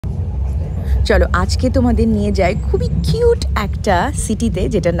চলো আজকে তোমাদের নিয়ে যাই খুবই কিউট একটা সিটিতে,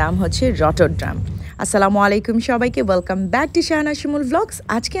 যেটার নাম হচ্ছে রটারডাম। আসসালামু আলাইকুম সবাইকে, welcome back to Shahnaz Shimul vlogs.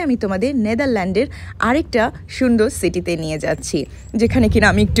 আজকে আমি তোমাদের নেদারল্যান্ডের আরেকটা সুন্দর সিটিতে নিয়ে যাচ্ছি, যেখানে কিনা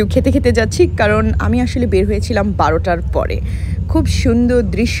আমি একটু খেতে খেতে যাচ্ছি, কারণ আমি আসলে বের হয়েছিলাম 12টার পরে। খুব সুন্দর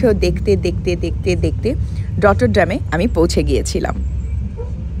দৃশ্য দেখতে দেখতে দেখতে দেখতে রটারডামে আমি পৌঁছে গিয়েছিলাম।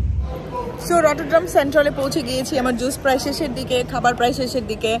 সো রটারডাম সেন্ট্রালে পৌঁছে গিয়েছি, আমার জুস প্রায় শেষের দিকে, খাবার প্রায় শেষের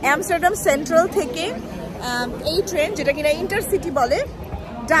দিকে। আমস্টারডাম সেন্ট্রাল থেকে এই ট্রেন, যেটা কিনা ইন্টারসিটি বলে,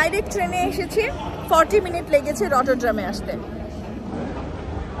 ডাইরেক্ট ট্রেনে এসেছি। 40 মিনিট লেগেছে রটারডামে আসতে।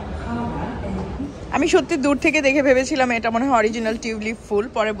 আমি সত্যি দূর থেকে দেখে ভেবেছিলাম এটা মনে হয় অরিজিনাল টিউলিপ ফুল,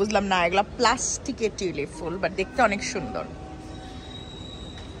 পরে বুঝলাম না, এগুলো প্লাস্টিকের টিউলিপ ফুল, বাট দেখতে অনেক সুন্দর।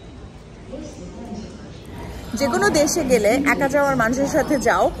 যে কোনো দেশে গেলে একা যাওয়ার মানুষের সাথে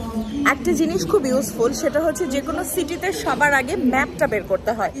যাও, একটা জিনিস খুব ইউজফুল, সেটা হচ্ছে যে কোনো সিটিতে সবার আগে ম্যাপটা বের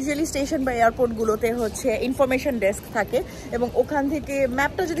করতে হয়। ইউজুয়ালি স্টেশন বা এয়ারপোর্টগুলোতে হচ্ছে ইনফরমেশন ডেস্ক থাকে, এবং ওখান থেকে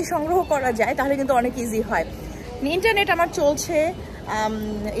ম্যাপটা যদি সংগ্রহ করা যায় তাহলে কিন্তু অনেক ইজি হয়। ইন্টারনেট আমার চলছে,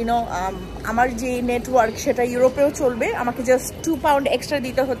 আমার যে নেটওয়ার্ক সেটা ইউরোপেও চলবে, আমাকে জাস্ট 2 পাউন্ড এক্সট্রা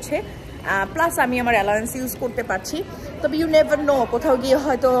দিতে হচ্ছে, প্লাস আমি আমার অ্যালায়েন্স ইউজ করতে পারছি। তবে ইউ নেভার নো, কোথাও গিয়ে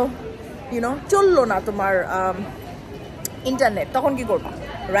হয়তো চললো না তোমার ইন্টারনেট, তখন কি করবা,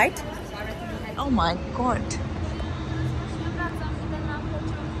 রাইট? ও মাই গড,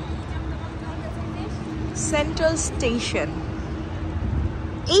 সেন্ট্রাল স্টেশন।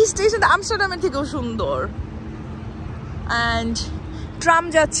 এই স্টেশন আমস্টারডামের থেকেও সুন্দর, অ্যান্ড ট্রাম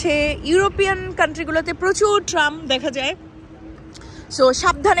যাচ্ছে। ইউরোপিয়ান কান্ট্রিগুলোতে প্রচুর ট্রাম দেখা যায়, সো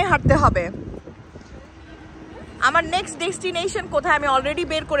সাবধানে হাঁটতে হবে। আমার নেক্সট ডেস্টিনেশন কোথায় আমি অলরেডি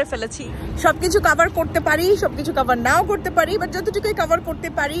বের করে ফেলেছি। সবকিছু কভার করতে পারি, সবকিছু কভার নাও করতে পারি, বাট যতটুকুই কভার করতে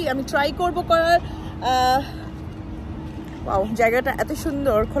পারি আমি ট্রাই করব করার। ওয়াও, জায়গাটা এত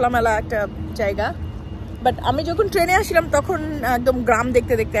সুন্দর, খোলামেলা একটা জায়গা। বাট আমি যখন ট্রেনে আসছিলাম তখন একদম গ্রাম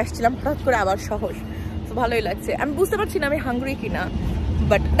দেখতে দেখতে আসছিলাম, হঠাৎ করে আবার শহর, তো ভালোই লাগছে। আমি বুঝতে পারছি না আমি হাঙ্গরি কিনা,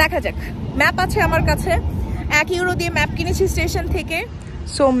 বাট দেখা যাক। ম্যাপ আছে আমার কাছে, 1 ইউরো দিয়ে ম্যাপ কিনেছি স্টেশন থেকে।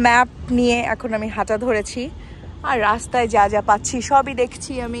 সো ম্যাপ নিয়ে এখন আমি হাঁটা ধরেছি, আর রাস্তায় যা যা পাচ্ছি সবই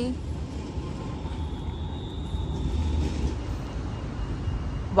দেখছি আমি।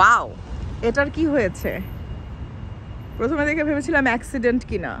 ওয়াও, এটার কি হয়েছে? প্রথমে দেখে ভেবেছিলাম অ্যাক্সিডেন্ট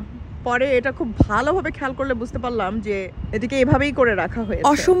কিনা, পরে এটা খুব ভালোভাবে খেয়াল করলে বুঝতে পারলাম যে এদিকে এভাবেই করে রাখা হয়েছে।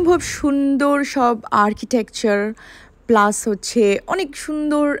 অসম্ভব সুন্দর সব আর্কিটেকচার, প্লাস হচ্ছে অনেক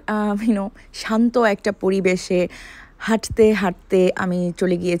সুন্দর শান্ত একটা পরিবেশে হাঁটতে হাঁটতে আমি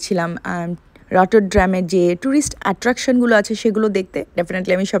চলে গিয়েছিলাম রটারডামের যে ট্যুরিস্ট অ্যাট্রাকশনগুলো আছে সেগুলো দেখতে।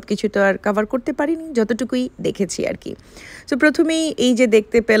 ডেফিনেটলি আমি সব কিছু তো আর কভার করতে পারিনি, যতটুকুই দেখেছি আর কি। সো প্রথমেই এই যে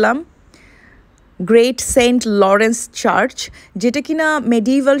দেখতে পেলাম গ্রেট সেন্ট লরেন্স চার্চ, যেটা কিনা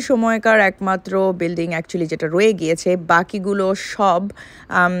মেডিভাল সময়কার একমাত্র বিল্ডিং অ্যাকচুয়ালি যেটা রয়ে গিয়েছে, বাকিগুলো সব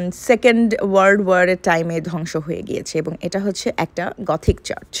সেকেন্ড ওয়ার্ল্ড ওয়ারের টাইমে ধ্বংস হয়ে গিয়েছে, এবং এটা হচ্ছে একটা গথিক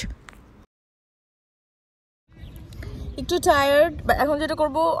চার্চ। একটু টায়ার্ড, এখন যেটা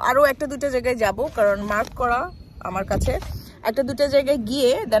করব আরও 1-2টা জায়গায় যাব, কারণ মার্ক করা আমার কাছে। 1-2টা জায়গায়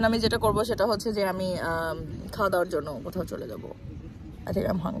গিয়ে দেন আমি যেটা করব সেটা হচ্ছে যে আমি খাওয়া দাওয়ার জন্য কোথাও চলে যাব। I think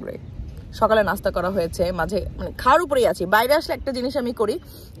I am hungry. সকালে নাস্তা করা হয়েছে, মাঝে মানে খাওয়ার উপরেই আছি। বাইরে আসলে একটা জিনিস আমি করি,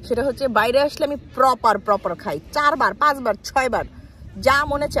 সেটা হচ্ছে বাইরে আসলে আমি প্রপার খাই, 4 বার 5 বার 6 বার যা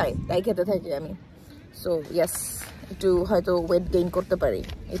মনে চায় তাই খেতে থাকি আমি। সো ইয়েস, একটু হয়তো ওয়েট গেইন করতে পারি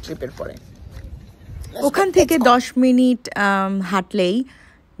এই ট্রিপের পরে। ওখান থেকে 10 মিনিট হাঁটলেই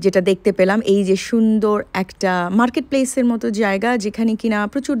যেটা দেখতে পেলাম, এই যে সুন্দর একটা মার্কেট প্লেসের মতো জায়গা, যেখানে কিনা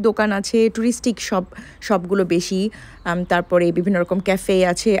প্রচুর দোকান আছে, টুরিস্টিক সবগুলো বেশি, তারপরে বিভিন্ন রকম ক্যাফে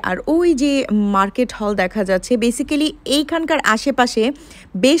আছে, আর ওই যে মার্কেট হল দেখা যাচ্ছে। বেসিক্যালি এইখানকার আশেপাশে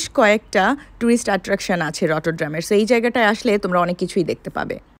বেশ কয়েকটা টুরিস্ট অ্যাট্রাকশন আছে রটারডামের। সো এই জায়গাটায় আসলে তোমরা অনেক কিছুই দেখতে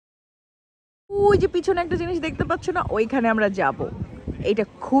পাবে। ওই যে পিছনে একটা জিনিস দেখতে পাচ্ছ না, ওইখানে আমরা যাব। এইটা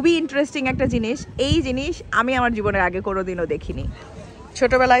খুবই ইন্টারেস্টিং একটা জিনিস। এই জিনিস আমি আমার জীবনের আগে কোনোদিনও দেখিনি।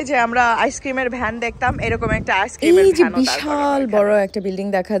 ছোটবেলায় যে আমরা আইসক্রিমের ভ্যান দেখতাম, এরকম একটা আইসক্রিমের ভ্যান। এই যে বিশাল বড় একটা বিল্ডিং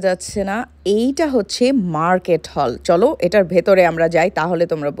দেখা যাচ্ছে না, এইটা হচ্ছে মার্কেট হল। চলো এটার ভেতরে আমরা যাই, তাহলে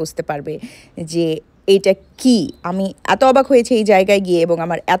তোমরা বুঝতে পারবে যে এইটা কি। আমি এত অবাক হয়েছে এই জায়গায় গিয়ে, এবং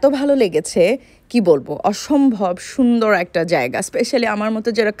আমার এত ভালো লেগেছে, কি বলবো, অসম্ভব সুন্দর একটা জায়গা। স্পেশালি আমার মতো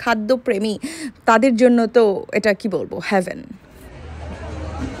যারা খাদ্যপ্রেমী তাদের জন্য তো এটা কি বলবো, হেভেন।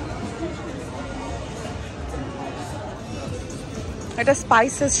 এটা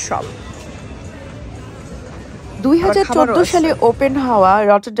স্পাইসেস শপ। 2014 সালে ওপেন হওয়া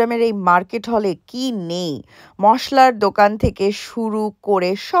রটারডামের এই মার্কেট হলে কি নেই! মশলার দোকান থেকে শুরু করে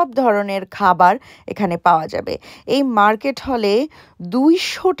সব ধরনের খাবার এখানে পাওয়া যাবে। এই মার্কেট হলে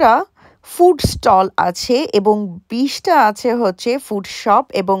 200টা ফুড স্টল আছে এবং 20টা আছে হচ্ছে ফুড শপ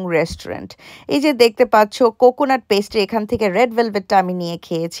এবং রেস্টুরেন্ট। এই যে দেখতে পাচ্ছ কোকোনাট পেস্ট্রি, এখান থেকে রেড ভেলভেটটা আমি নিয়ে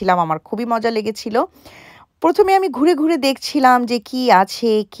খেয়েছিলাম, আমার খুবই মজা লেগেছিল। প্রথমে আমি ঘুরে ঘুরে দেখছিলাম যে কি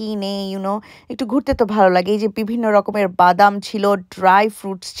আছে কি নেই, একটু ঘুরতে তো ভালো লাগে। এই যে বিভিন্ন রকমের বাদাম ছিল, ড্রাই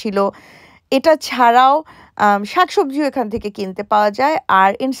ফ্রুটস ছিল। এটা ছাড়াও শাকসবজিও এখান থেকে কিনতে পাওয়া যায়,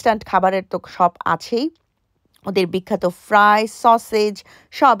 আর ইনস্ট্যান্ট খাবারের তো সব আছেই, ওদের বিখ্যাত ফ্রাই, সসেজ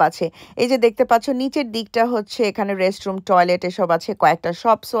সব আছে। এই যে দেখতে পাচ্ছ নিচের দিকটা হচ্ছে এখানে রেস্টরুম, টয়লেট এসব আছে, কয়েকটা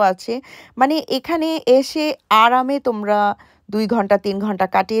শপসও আছে। মানে এখানে এসে আরামে তোমরা 2 ঘন্টা 3 ঘন্টা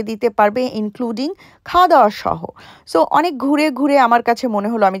কাটিয়ে দিতে পারবে, ইনক্লুডিং খাওয়া দাওয়া সহ। সো অনেক ঘুরে ঘুরে আমার কাছে মনে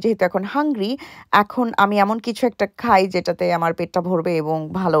হলো আমি যেহেতু এখন হাংরি, এখন আমি এমন কিছু একটা খাই যেটাতে আমার পেটটা ভরবে এবং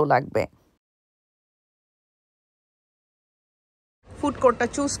ভালোও লাগবে। ফুড কোর্টটা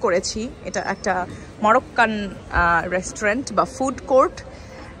চুজ করেছি, এটা একটা মরক্কান রেস্টুরেন্ট বা ফুড কোর্ট।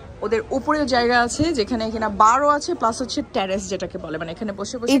 ওদের উপরেও জায়গা আছে যেখানে কিনা বারও আছে, প্লাস হচ্ছে টেরেস যেটাকে বলে, মানে এখানে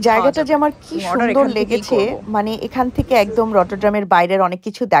বসে বসে। এই জায়গাটা যে আমার কি সুন্দর লেগেছে, মানে এখান থেকে একদম রটারডামের বাইরের অনেক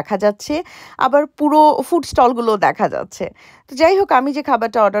কিছু দেখা যাচ্ছে, আবার পুরো ফুড স্টলগুলো দেখা যাচ্ছে। তো যাই হোক, আমি যে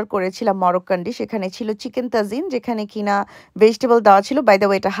খাবারটা অর্ডার করেছিলাম মরক্কান ডিশ, এখানে ছিল চিকেন তাজিন, যেখানে কিনা ভেজিটেবল দেওয়া ছিল, বাই দ্য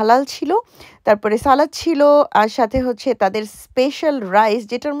ওয়ে এটা হালাল ছিল। তারপরে সালাদ ছিল, আর সাথে হচ্ছে তাদের স্পেশাল রাইস,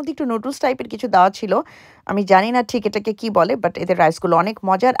 যেটার মধ্যে একটু নুডলস টাইপের কিছু দেওয়া ছিল, আমি জানি না ঠিক এটাকে কি বলে, বাট এদের রাইসগুলো অনেক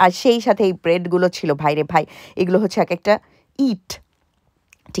মজার। আর সেই সাথে এই ব্রেডগুলো ছিল, ভাইরে ভাই, এগুলো হচ্ছে এক একটা ইট,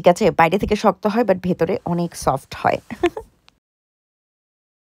 ঠিক আছে, বাইরে থেকে শক্ত হয় বাট ভেতরে অনেক সফট হয়।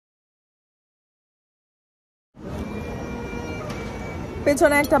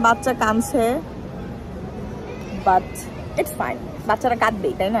 পেছনে একটা বাচ্চা কাঁদছে, বাট ইটস ফাইন, বাচ্চারা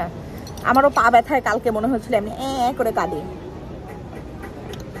কাঁদবেই, তাই না? আমারও পা ব্যথায় কালকে মনে হচ্ছিল এমনি করে কাঁদি।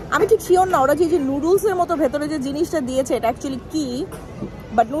 আমি ঠিক শিওর না ওরা যে নুডলসের মতো ভেতরে যে জিনিসটা দিয়েছে এটা অ্যাকচুয়ালি কি,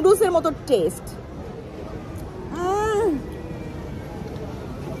 বাট নুডলসের মতো টেস্ট।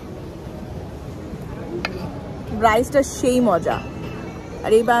 রাইসটা সেই মজা।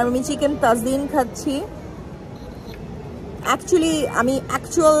 আর এইবার আমি চিকেন তাজিন খাচ্ছি। অ্যাকচুয়ালি আমি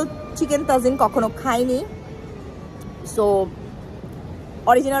অ্যাকচুয়াল চিকেন তাজিন কখনো খাইনি, সো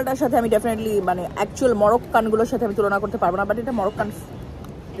অরিজিনালটার সাথে আমি ডেফিনেটলি মানে অ্যাকচুয়াল মরক্কানগুলোর সাথে আমি তুলনা করতে পারবো না, বাট এটা মরক্কান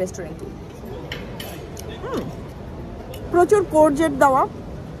রেস্টুরেন্টই। প্রচুর কোর্জেট দেওয়া,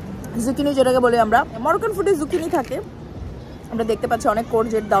 জুকিনি যেটাকে বলি আমরা, মরক্কান ফুডে জুকিনি থাকে, আমরা দেখতে পাচ্ছি অনেক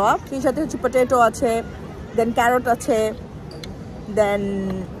কোর্জেট দেওয়া। সেই সাথে হচ্ছে পটেটো আছে, দেন ক্যারট আছে, দেন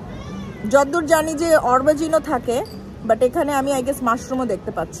যতদূর জানি যে অরবাজিনও থাকে, বাট এখানে আমি আই গেস মাশরুমও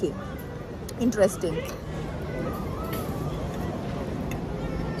দেখতে পাচ্ছি। ইন্টারেস্টিং।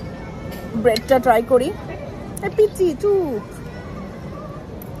 ব্রেডটা ট্রাই করি। পিচি চুপ।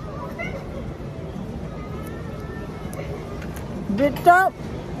 ব্রেডটা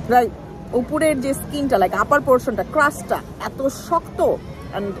লাইক উপরের যে স্কিনটা, লাইক আপার পোর্শনটা, ক্রাস্টটা এত শক্ত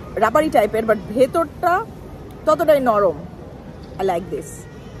অ্যান্ড রাবারি টাইপের, বাট ভেতরটা ততটাই নরম। I like this.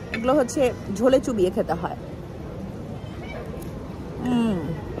 এগুলো হচ্ছে ঝোলে চুবিয়ে খেতে হয়।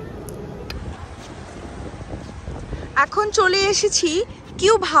 এখন চলে এসেছি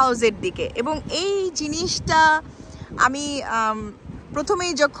কিউব হাউসের দিকে, এবং এই জিনিসটা আমি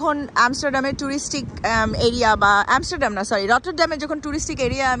প্রথমেই যখন আমস্টারডামের ট্যুরিস্টিক এরিয়া, বা রটারডামে যখন ট্যুরিস্টিক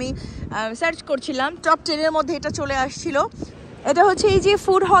এরিয়া আমি সার্চ করছিলাম, টপ 10-এর মধ্যে এটা চলে আসছিল। এটা হচ্ছে এই যে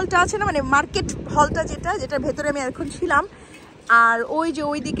ফুড হলটা আছে না, মানে মার্কেট হলটা, যেটার ভেতরে আমি এখন ছিলাম। আর ওই যে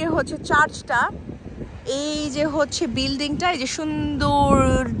ওই দিকে হচ্ছে চার্চটা, এই যে হচ্ছে বিল্ডিংটা, এই যে সুন্দর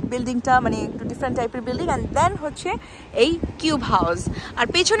বিল্ডিংটা, মানে একটু ডিফারেন্ট টাইপের বিল্ডিং, অ্যান্ড দেন হচ্ছে এই কিউব হাউস। আর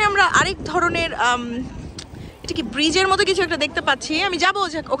পেছনে আমরা আরেক ধরনের এটা কি ব্রিজের মতো কিছু একটা দেখতে পাচ্ছি। আমি যাবো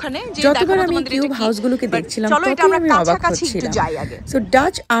ওখানে, যে যতবার আমি কিউব হাউসগুলোকে দেখছিলাম ততই আমি অবাক হচ্ছিলাম। সো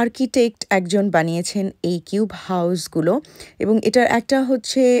ডাচ আর্কিটেক্ট একজন বানিয়েছেন এই কিউব হাউসগুলো, এবং এটার একটা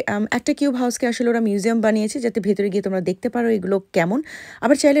হচ্ছে একটা কিউব হাউসকে আসলে ওরা মিউজিয়াম বানিয়েছে, যাতে ভেতরে গিয়ে তোমরা দেখতে পারো এগুলো কেমন।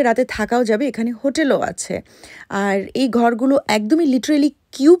 আবার চাইলে রাতে থাকাও যাবে, এখানে হোটেলও আছে। আর এই ঘরগুলো একদমই লিটারেলি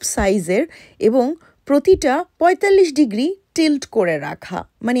কিউব সাইজের, এবং প্রতিটা 45 ডিগ্রি টিল্ট করে রাখা।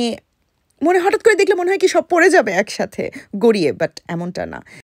 মানে হঠাৎ করে দেখলে মনে হয় কি সব পড়ে যাবে একসাথে গড়িয়ে, বাট এমনটা না।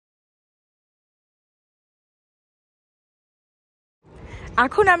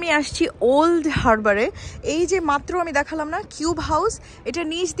 এখন আমি আসছি ওল্ড হারবারে। এই যে মাত্র আমি দেখালাম না কিউব হাউস, এটা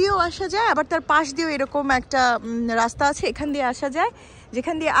নিচ দিয়েও আসা যায়, আবার তার পাশ দিয়েও এরকম একটা রাস্তা আছে, এখান দিয়ে আসা যায়,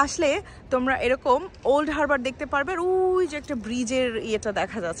 যেখান দিয়ে আসলে তোমরা এরকম ওল্ড হারবার দেখতে পারবে। ওই যে একটা ব্রিজের ইয়েটা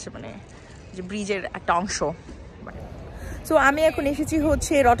দেখা যাচ্ছে, মানে যে ব্রিজের একটা অংশ। সো আমি এখন এসেছি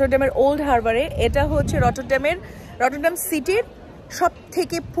হচ্ছে রটারডামের ওল্ড হারবারে। এটা হচ্ছে রটারডাম সিটির সব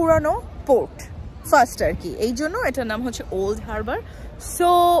থেকে পুরানো পোর্ট, ফার্স্ট আর কি, এই জন্য এটার নাম হচ্ছে ওল্ড হারবার। সো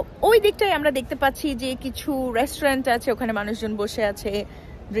ওই দিকটাই আমরা দেখতে পাচ্ছি যে কিছু রেস্টুরেন্ট আছে, ওখানে মানুষজন বসে আছে,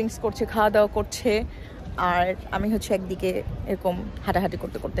 ড্রিঙ্কস করছে, খাওয়া দাওয়া করছে। আর আমি হচ্ছে একদিকে এরকম হাঁটাহাঁটি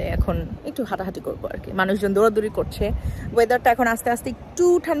করতে করতে এখন একটু হাঁটাহাঁটি করবো আর কি। মানুষজন দৌড়াদৌড়ি করছে, ওয়েদারটা এখন আস্তে আস্তে একটু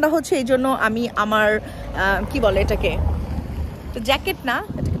ঠান্ডা হচ্ছে, এই জন্য আমি আমার কি বলে এটাকে, তো জ্যাকেট না,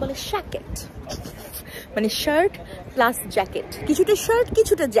 এটাকে বলে শ্যাকেট, মানে শার্ট প্লাস জ্যাকেট, কিছুটা শার্ট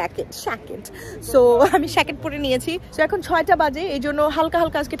কিছুটা জ্যাকেট, শ্যাকেট। সো আমি শ্যাকেট পরে নিয়েছি। সো এখন 6টা বাজে, এই জন্য হালকা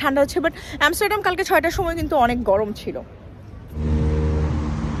হালকা আজকে ঠান্ডা হচ্ছে, বাট আমস্টারডাম কালকে 6টার সময় কিন্তু অনেক গরম ছিল।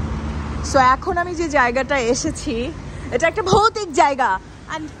 সো এখন আমি যে জায়গাটা এসেছি এটা একটা ভৌতিক জায়গা,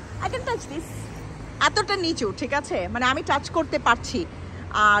 and I can touch this, এতটা নিচু, ঠিক আছে, মানে আমি টাচ করতে পারছি।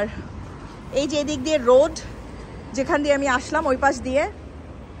 আর এই যে এদিক দিয়ে রোড, যেখান দিয়ে আমি আসলাম ওই পাশ দিয়ে,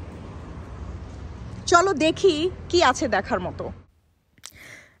 চলো দেখি কি আছে দেখার মতো।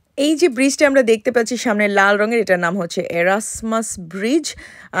 এই যে ব্রিজটা আমরা দেখতে পাচ্ছি সামনে লাল রঙের, এটার নাম হচ্ছে এরাসমাস ব্রিজ।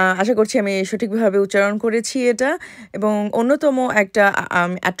 আশা করছি আমি সঠিকভাবে উচ্চারণ করেছি এটা, এবং অন্যতম একটা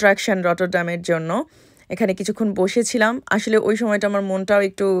অ্যাট্রাকশন রটারডামের জন্য। এখানে কিছুক্ষণ বসেছিলাম, আসলে ওই সময়টা আমার মনটাও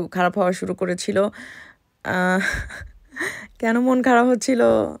একটু খারাপ হওয়া শুরু করেছিল। কেন মন খারাপ হচ্ছিল,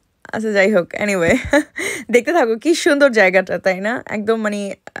 আচ্ছা যাই হোক, এনিওয়ে দেখতে থাকো, কি সুন্দর জায়গাটা, তাই না? একদম মানে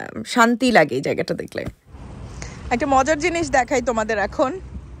শান্তি লাগে এই জায়গাটা দেখলে। একটা মজার জিনিস দেখাই তোমাদের এখন,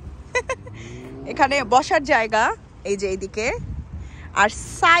 এখানে বসার জায়গা এই যে এইদিকে, আর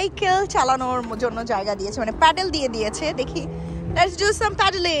সাইকেল চালানোর জন্য জায়গা দিয়েছে, মানে প্যাডেল দিয়ে দিয়েছে। দেখি, let's do some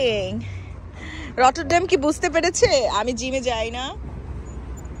paddling. Rotterdam কি বুঝতে পেরেছে আমি জিমে যাই না?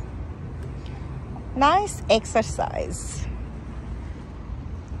 নাইস এক্সারসাইজ,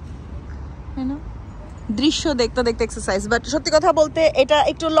 দৃশ্য দেখতে দেখতে এক্সারসাইজ। বাট সত্যি কথা বলতে এটা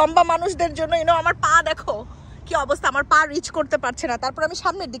একটু লম্বা মানুষদের জন্য, আমার পা দেখো কি অবস্থা, আমার পা রিচ করতে পারছে না, তারপর আমি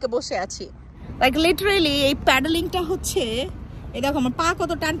সামনের দিকে বসে আছি। লাইক লিটারেলি এই প্যাডেলিংটা হচ্ছে, এই দেখো আমার পা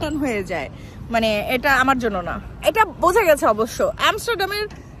কত টান টান হয়ে যায়, মানে এটা আমার জন্য না। এটা বোঝা গেছে অবশ্য, আমস্টারডামের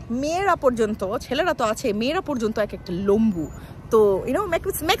মেয়েরা পর্যন্ত, ছেলেরা তো আছে, মেয়েরা পর্যন্ত এক একটা লম্বু, তো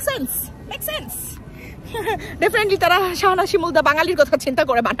মেক সেন্স। ডেফিনেটলি তারা শাহনাজ শিমুল দা বাঙালির কথা চিন্তা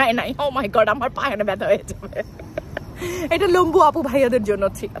করে বানায় নাই। ও মাই গড, আমার পায়ে ব্যথা হয়ে যাবে। এটা লম্বু আপু ভাইয়াদের জন্য,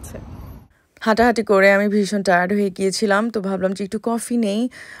 ঠিক আছে। হাঁটাহাঁটি করে আমি ভীষণ টায়ার্ড হয়ে গিয়েছিলাম, তো ভাবলাম যে একটু কফি নেই।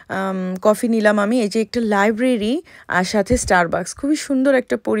 কফি নিলাম আমি। এই যে একটা লাইব্রেরি আর সাথে স্টারবাকস, খুবই সুন্দর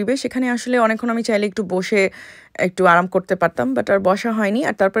একটা পরিবেশ। এখানে আসলে অনেকক্ষণ আমি চাইলে একটু বসে একটু আরাম করতে পারতাম, বাট আর বসা হয়নি।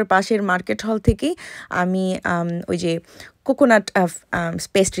 আর তারপর পাশের মার্কেট হল থেকেই আমি ওই যে কোকোনাট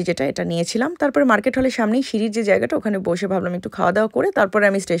পেস্ট্রি যেটা, এটা নিয়েছিলাম। তারপরে মার্কেট হলের সামনেই সিঁড়ির যে জায়গাটা, ওখানে বসে ভাবলাম একটু খাওয়া দাওয়া করে তারপরে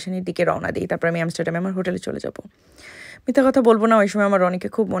আমি স্টেশনের দিকে রওনা দিই। তারপরে আমি আমস্টারডামে আমার হোটেলে চলে যাব। মিথ্যা কথা বলবো না, ওই সময় আমার রনিকে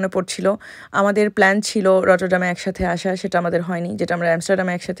খুব মনে পড়ছিল। আমাদের প্ল্যান ছিল রটারডামে একসাথে আসা, সেটা আমাদের হয়নি, যেটা আমরা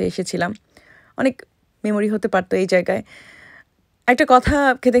আমস্টারডামে একসাথে এসেছিলাম। অনেক মেমোরি হতে পারতো এই জায়গায়। একটা কথা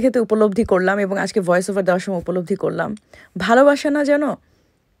খেতে খেতে উপলব্ধি করলাম, এবং আজকে ভয়েস ওভার দেওয়ার সময় উপলব্ধি করলাম, ভালোবাসা না যেন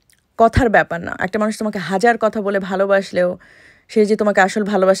কথার ব্যাপার না। একটা মানুষ তোমাকে হাজার কথা বলে ভালোবাসলেও সে যে তোমাকে আসল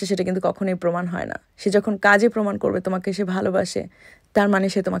ভালোবাসে সেটা কিন্তু কখনোই প্রমাণ হয় না। সে যখন কাজে প্রমাণ করবে তোমাকে সে ভালোবাসে, তার মানে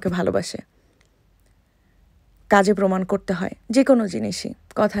সে তোমাকে ভালোবাসে। কাজে প্রমাণ করতে হয় যে কোনো জিনিসই,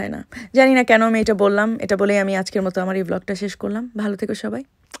 কথায় না। জানি না কেন আমি এটা বললাম, এটা বলেই আমি আজকের মতো আমার এই ব্লগটা শেষ করলাম। ভালো থেকো সবাই,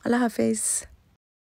 আল্লাহ হাফেজ।